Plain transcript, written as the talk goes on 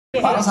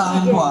Para sa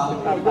akin po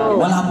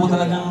wala po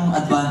talagang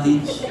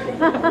advantage.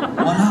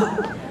 Wala.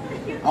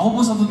 Ako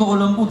po sa totoo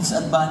lang po,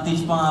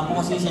 disadvantage pa nga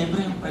po kasi syempre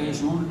yung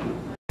pressure.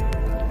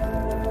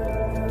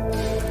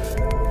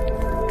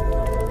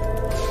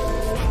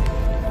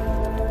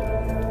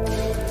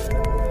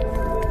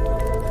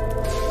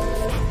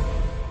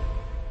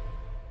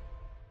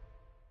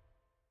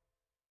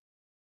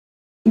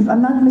 If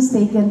I'm not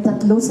mistaken,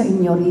 tatlo sa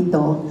inyo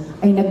rito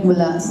ay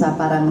nagmula sa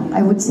parang,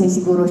 I would say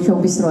siguro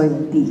showbiz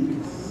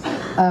royalty.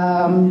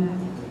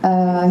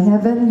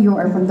 Heaven, you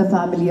are from the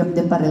family of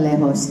the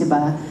Peralejos, di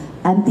ba?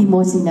 Auntie mo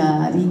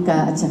sina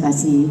Rica at saka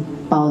si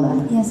Paula.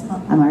 Yes, po.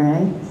 Am I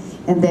right?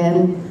 And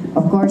then,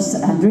 of course,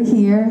 Andrew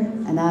here,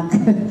 anak,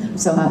 I'm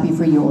so happy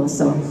for you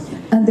also.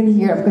 Andrew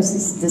here, of course,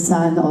 is the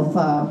son of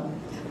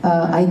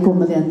Aiko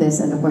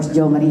Melendez and of course,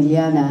 Joe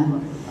Yllana.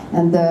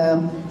 And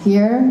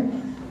here,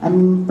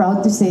 I'm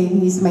proud to say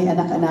he's my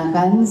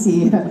anak-anakan,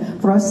 si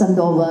Frost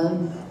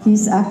Sandoval.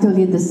 He's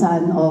actually the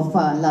son of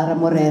Lara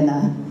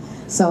Morena.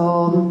 So,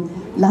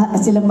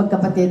 lahat silang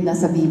magkapatid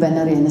nasa Viva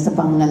na rin, nasa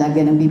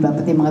pangangalaga ng Viva,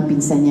 pati mga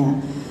pinsan niya.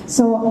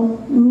 So,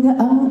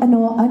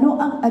 ano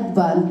ang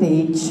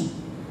advantage,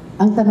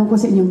 ang tanong ko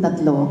sa inyong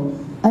tatlo,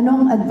 ano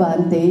ang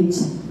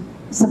advantage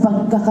sa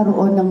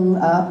pagkakaroon ng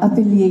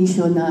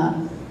affiliation na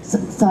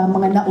sa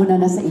mga nauna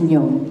na sa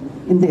inyo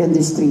in the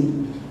industry?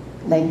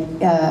 Like,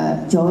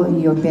 Joe,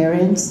 your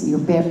parents, your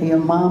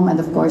mom, and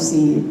of course,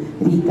 si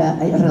Rica,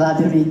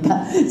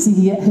 si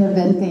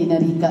Heaven kay na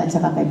Rica at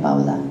saka kay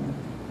Paula.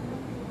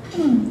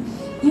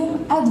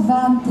 Yung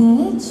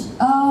advantage,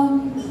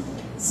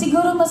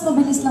 siguro mas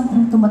mabilis lang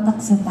pong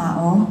tumatak sa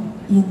tao,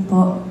 yun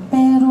po.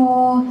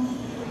 Pero,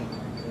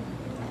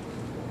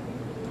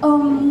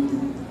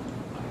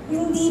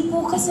 hindi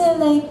po kasi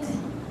like,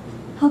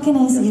 how can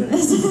I say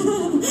this?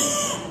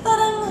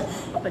 Parang,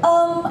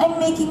 I'm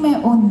making my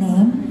own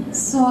name,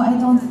 so I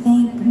don't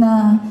think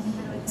na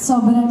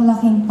sobrang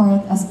laking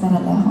part as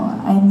Peralejo.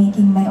 I'm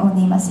making my own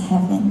name as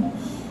Heaven,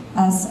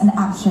 as an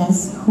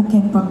actress who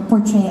can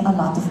portray a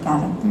lot of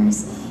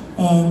characters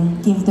and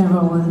give the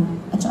role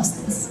a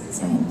justice.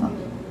 So yun po.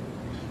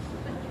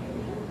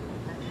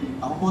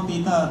 Ako po,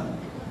 tita,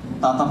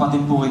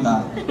 tatapatin po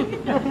kita.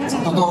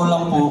 Sa totoo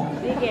lang po,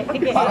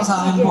 para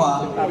sa akin po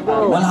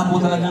wala po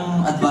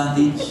talagang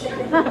advantage.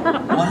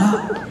 Wala.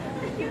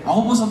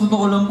 Ako po sa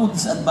totoo lang po,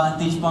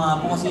 disadvantage pa nga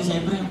po kasi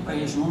syempre yung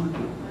pressure.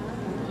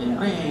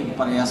 Syempre,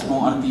 parehas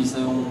mong artista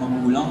yung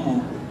magulang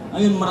mo.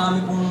 Ayun,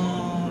 marami pong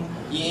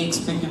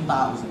i-expect yung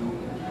tao sa'yo.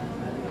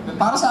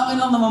 Para sa akin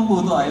lang naman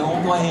po ito, ayaw ko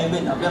po kay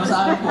Heaven. Pero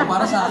sa akin po,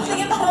 para sa akin,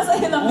 sige, para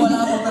sa'yo naman. Wala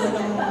po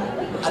talagang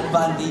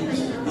advantage.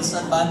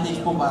 Disadvantage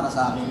po para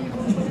sa akin.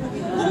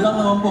 Yun lang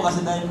naman po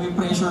kasi dahil may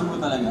pressure po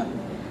talaga.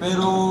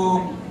 Pero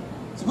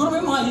siguro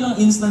may mga ilang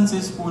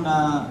instances po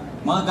na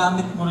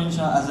magagamit mo rin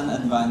siya as an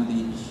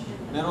advantage.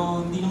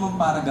 Pero hindi naman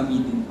para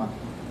gamitin pa.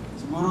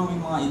 Siguro may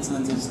mga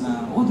instances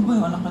na, oh diba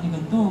yung anak ka ni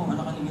ganito,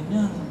 anak ka ni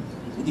ganyan.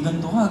 Di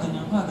ganito ka,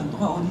 ganyan ka, ganito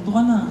ka, o dito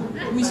ka na.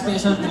 May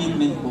special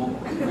treatment po.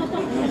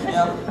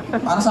 Kaya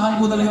para sa akin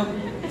po talaga,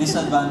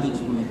 disadvantage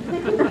po.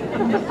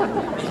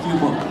 Thank you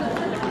po.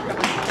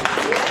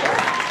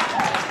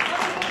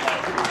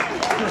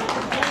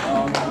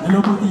 Hello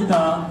po,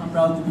 tita. I'm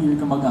proud to be your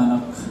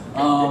kamag-anak.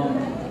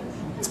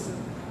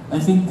 I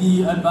think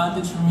the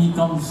advantage for me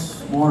comes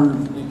more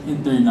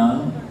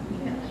internal.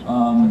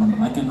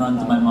 I can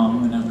run to my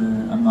mom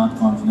whenever I'm not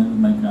confident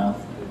with my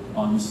craft.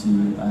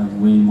 Obviously, I have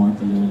way more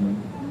to learn.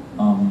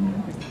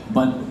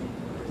 But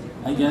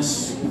I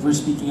guess if we're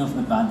speaking of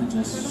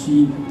advantages,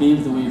 she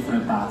paved the way for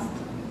a path.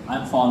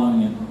 I'm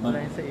following it, but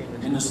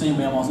in the same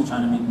way, I'm also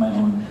trying to make my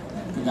own.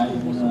 Kagaya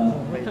nila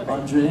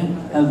Andre,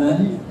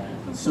 Heaven.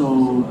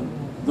 So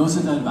those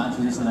are the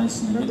advantages that I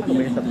see, it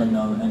being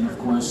internal, and of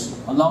course,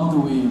 along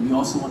the way, we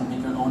also want to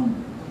make our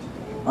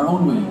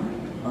own way,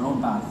 our own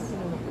path.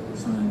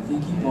 So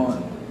thank you po.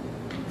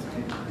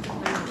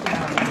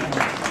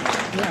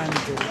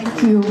 Thank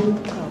you.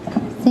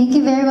 Thank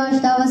you very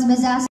much. That was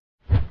Ms. As.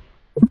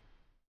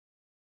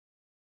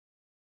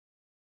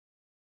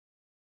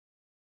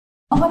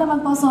 Ako naman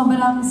po,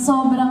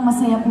 sobrang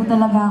masaya po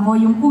talaga ako.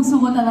 Yung puso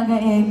ko talaga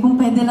kung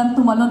pwede lang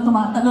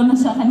tumatalon na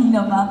siya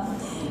kanina pa.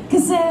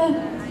 Kasi,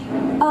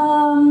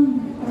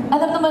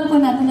 alam naman po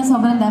natin na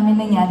sobrang dami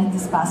nangyari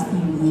this past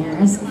few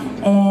years.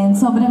 And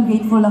sobrang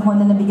grateful ako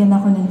na nabigyan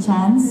ako ng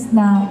chance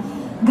na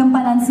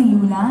gampanan si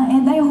Yllana.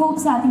 And I hope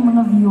sa ating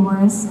mga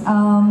viewers,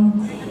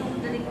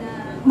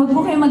 wag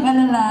po kayo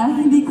mag-alala,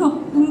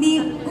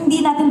 hindi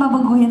natin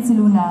babaguhin si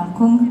Yllana.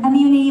 Kung ano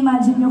yung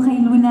na-imagine nyo kay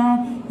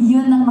Yllana,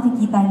 yun ang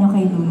makikita nyo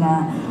kay Yllana.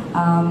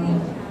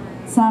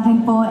 Sa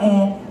akin po,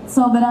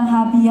 sobrang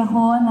happy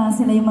ako na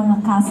sila yung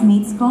mga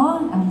castmates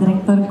ko, ang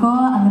director ko,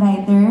 ang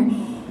writer.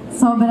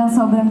 Sobrang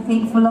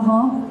thankful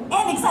ako.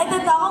 And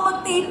excited na ako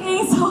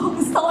mag-taping. So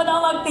gusto ko na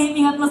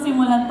mag-taping at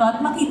masimulan to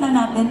at makita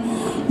natin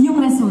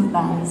yung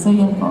resulta. So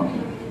yun po.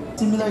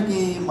 Similar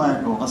kay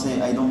Marco kasi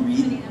I don't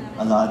read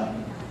a lot.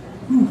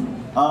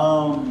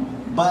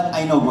 But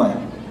I know why.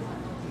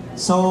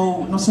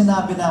 So, nung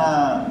sinabi na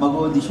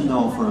mag-audition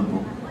daw for a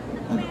book,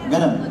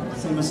 ganun.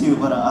 Same as you,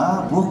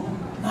 parang, book,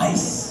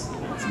 nice.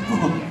 It's a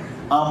book.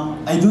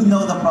 I do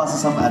know the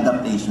process of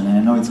adaptation,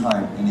 and I know it's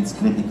hard and it's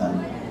critical.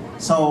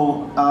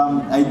 So,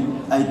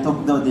 I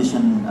took the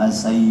audition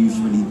as I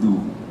usually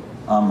do.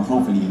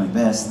 Hopefully, my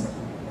best.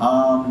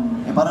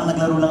 Parang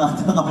naglaro lang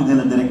ata kami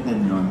nila directed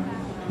noon.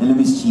 Nila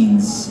Miss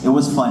Jeans. It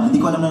was fun.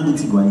 Hindi ko alam na doon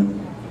si Guay.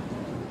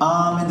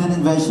 And then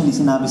eventually,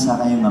 sinabi sa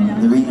akin yung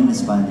The Rain in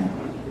España.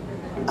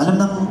 Alam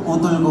ng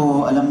utol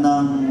ko, alam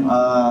ng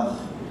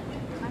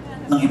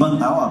ibang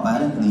tao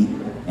apparently.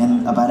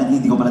 And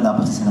apparently, hindi ko pala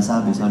dapat siya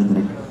sinasabi. Sorry,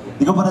 direct.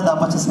 Hindi ko pala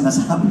dapat siya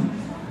sinasabi.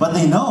 But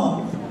they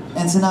know.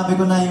 And sinabi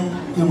ko na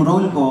yung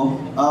role ko,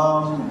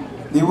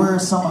 they were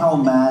somehow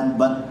mad,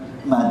 but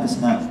mad kasi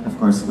na, of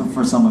course,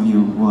 for some of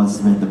you who has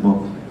read the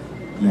book.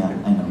 Yeah,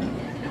 I know.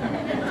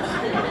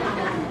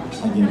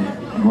 I get it.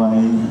 Why?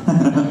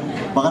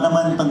 Baka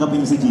naman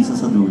tanggapin niyo si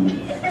Jesus sa dulo.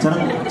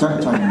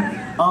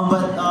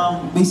 But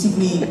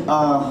basically,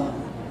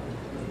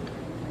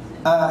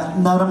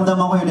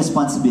 naramdaman ko yung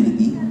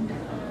responsibility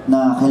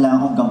na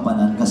kailangan kong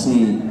gampanan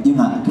kasi yun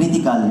nga,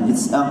 critical.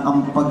 It's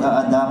ang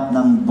pag-a-adapt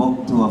ng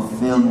book to a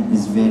film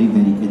is very,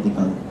 very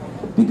critical.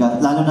 Because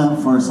lalo na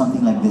for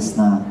something like this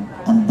na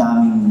ang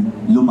daming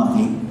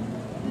lumaki,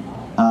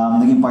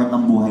 naging part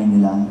ng buhay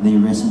nila, they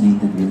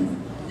resonated with.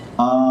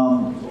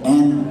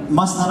 And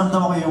mas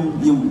naramdaman ko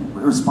yung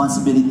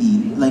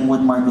responsibility, like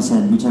what Marco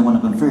said, which I want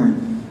to confirm,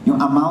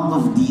 yung amount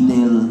of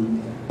detail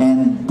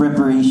and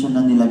preparation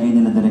na nilagay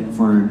nila direct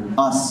for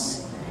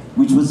us,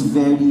 which was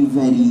very,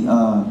 very,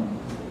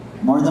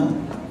 more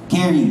than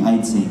caring,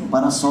 I'd say.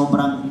 Parang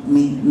sobrang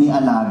may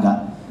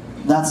alaga.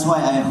 That's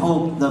why I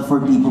hope that for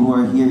people who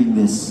are hearing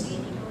this,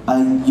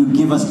 you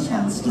give us a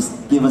chance.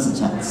 Just give us a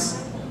chance.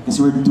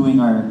 Because we're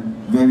doing our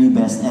very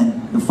best. And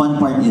the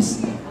fun part is,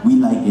 we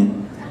like it.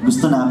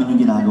 Gusto namin yung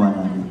ginagawa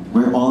namin.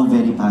 We're all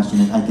very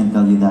passionate, I can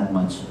tell you that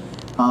much.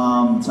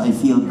 So I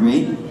feel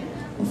great.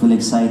 I feel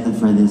excited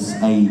for this.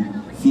 I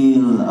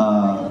feel,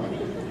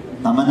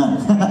 tama na.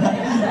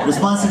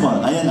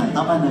 Responsible. Ayan na,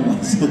 tama na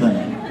guys.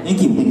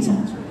 Thank you so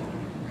much.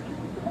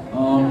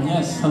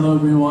 Yes,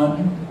 hello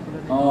everyone.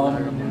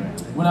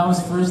 When I was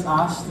first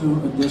asked to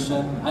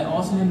audition, I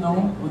also didn't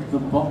know what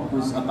the book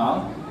was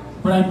about,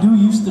 but I do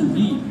used to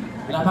read.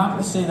 And I'm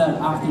happy to say that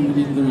after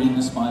reading The Rain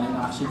in España,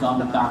 I actually got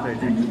back to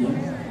reading,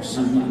 which is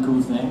a really cool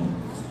thing.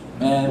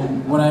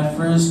 And when I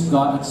first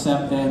got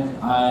accepted,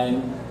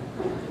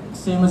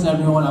 same as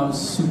everyone, I was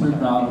super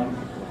proud,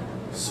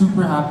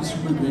 super happy,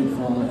 super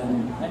grateful,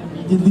 and I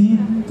immediately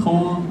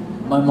told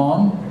my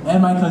mom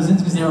and my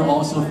cousins, because they were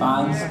also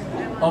fans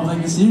of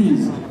the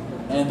series,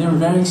 and they were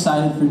very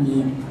excited for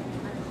me.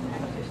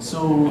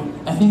 So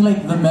I think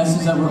the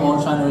message that we're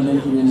all trying to relay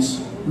here is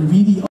we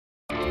really